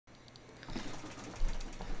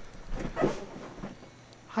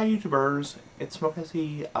Hi YouTubers, it's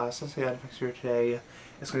Smoky Sensei here today.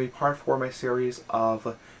 It's going to be part 4 of my series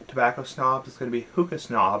of Tobacco Snobs. It's going to be Hookah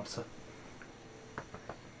Snobs.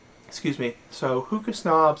 Excuse me. So Hookah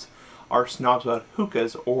Snobs are snobs about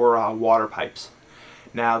hookahs or water pipes.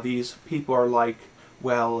 Now these people are like,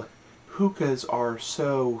 well, hookahs are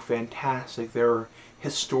so fantastic, they're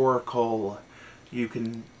historical, you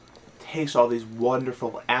can taste all these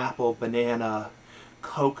wonderful apple, banana,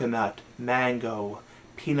 coconut, mango,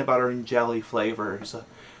 peanut butter and jelly flavors.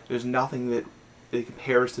 There's nothing that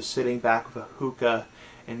compares to sitting back with a hookah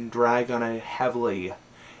and dragging on it heavily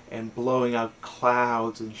and blowing out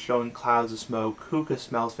clouds and showing clouds of smoke. Hookah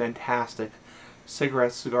smells fantastic.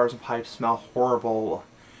 Cigarettes, cigars, and pipes smell horrible.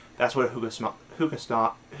 That's what a hookah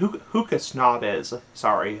snob is.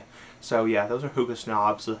 Sorry. So yeah, those are hookah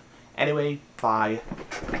snobs. Anyway, bye.